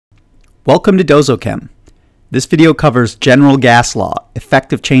Welcome to Dozochem. This video covers general gas law,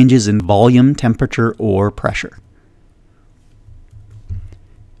 effective changes in volume, temperature, or pressure.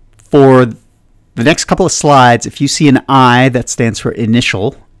 For the next couple of slides, if you see an I, that stands for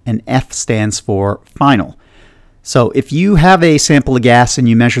initial, and F stands for final. So if you have a sample of gas and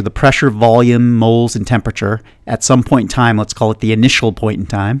you measure the pressure, volume, moles, and temperature at some point in time, let's call it the initial point in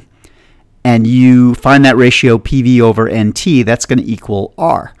time, and you find that ratio PV over NT, that's going to equal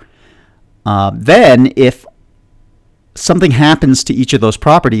R. Then if something happens to each of those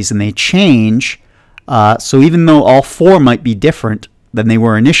properties and they change, so even though all four might be different than they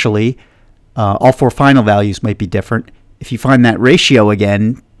were initially, all four final values might be different. If you find that ratio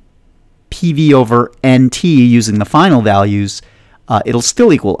again, PV over NT using the final values, it'll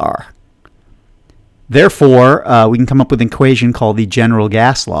still equal R. Therefore, we can come up with an equation called the general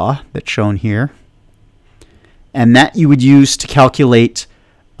gas law that's shown here. And that you would use to calculate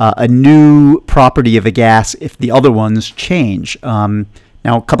a new property of a gas if the other ones change. Now,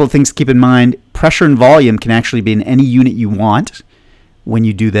 a couple of things to keep in mind. Pressure and volume can actually be in any unit you want when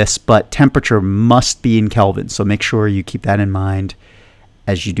you do this, but temperature must be in Kelvin. So make sure you keep that in mind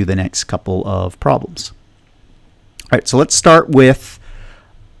as you do the next couple of problems. All right, so let's start with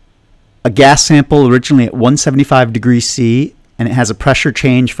a gas sample originally at 175 degrees C, and it has a pressure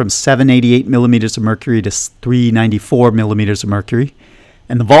change from 788 millimeters of mercury to 394 millimeters of mercury.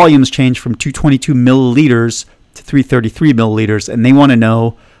 And the volumes change from 222 milliliters to 333 milliliters, and they want to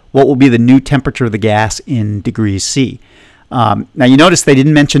know what will be the new temperature of the gas in degrees C. Now you notice they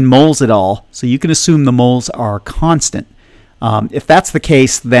didn't mention moles at all, so you can assume the moles are constant. If that's the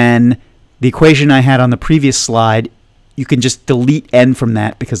case, then the equation I had on the previous slide, you can just delete n from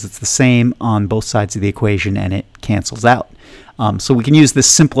that because it's the same on both sides of the equation and it cancels out. So we can use this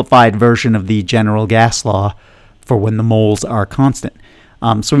simplified version of the general gas law for when the moles are constant.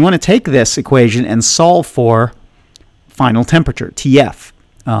 So we want to take this equation and solve for final temperature, TF.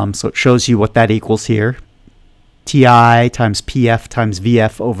 So it shows you what that equals here. TI times PF times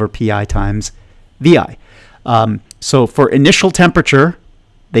VF over PI times VI. So for initial temperature,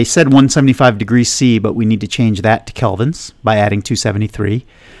 they said 175 degrees C, but we need to change that to kelvins by adding 273.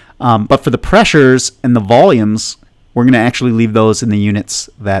 But for the pressures and the volumes, we're going to actually leave those in the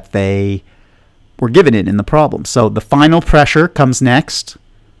units that they were given it in the problem. So the final pressure comes next,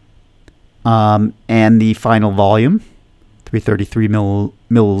 and the final volume, 333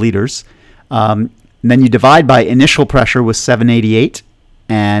 milliliters. And then you divide by initial pressure was 788,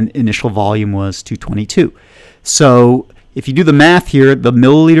 and initial volume was 222. So if you do the math here, the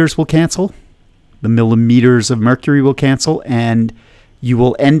milliliters will cancel, the millimeters of mercury will cancel, and you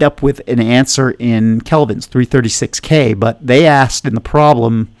will end up with an answer in kelvins, 336 K. But they asked in the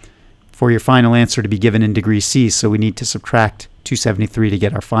problem for your final answer to be given in degrees C, so we need to subtract 273 to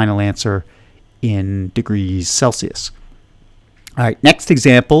get our final answer in degrees Celsius. All right, next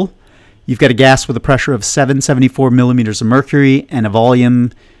example, you've got a gas with a pressure of 774 millimeters of mercury and a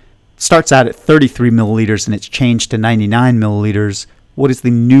volume starts out at 33 milliliters and it's changed to 99 milliliters. What is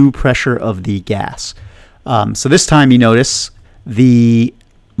the new pressure of the gas? So this time you notice the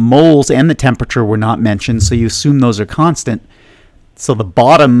moles and the temperature were not mentioned, so you assume those are constant. So the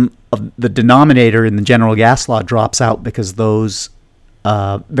bottom of the denominator in the general gas law drops out because those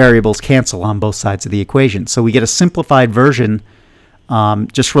variables cancel on both sides of the equation. So we get a simplified version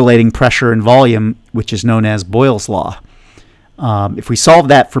just relating pressure and volume, which is known as Boyle's law. If we solve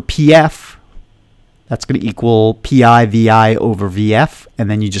that for PF, that's going to equal PI VI over VF, and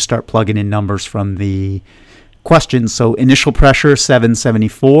then you just start plugging in numbers from the question. So initial pressure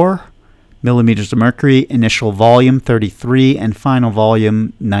 774 millimeters of mercury, initial volume 33, and final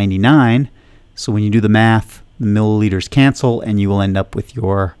volume 99. So when you do the math, the milliliters cancel, and you will end up with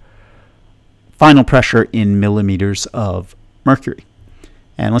your final pressure in millimeters of mercury.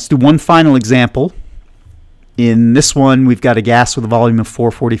 And let's do one final example. In this one, we've got a gas with a volume of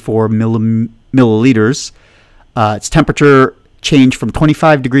 444 milliliters. Its temperature changed from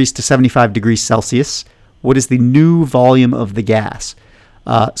 25 degrees to 75 degrees Celsius. What is the new volume of the gas?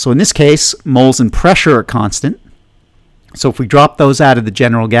 So in this case, moles and pressure are constant. So if we drop those out of the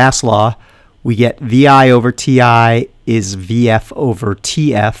general gas law, we get VI over TI is VF over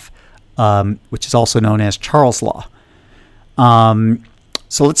TF, which is also known as Charles' law.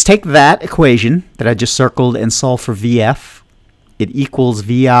 So let's take that equation that I just circled and solve for VF. It equals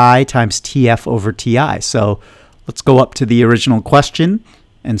VI times TF over TI. So let's go up to the original question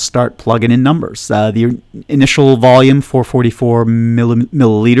and start plugging in numbers. The initial volume, 444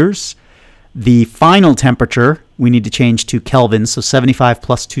 milliliters. The final temperature, we need to change to Kelvin, so 75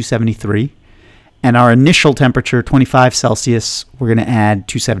 plus 273. And our initial temperature, 25 Celsius, we're going to add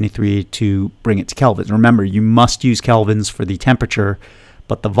 273 to bring it to kelvins. Remember, you must use kelvins for the temperature,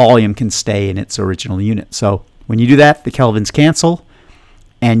 but the volume can stay in its original unit. So when you do that, the kelvins cancel,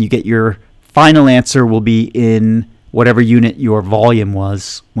 and you get your final answer will be in whatever unit your volume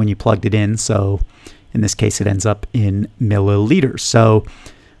was when you plugged it in. So in this case, it ends up in milliliters. So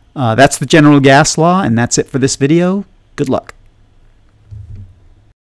that's the general gas law, and that's it for this video. Good luck.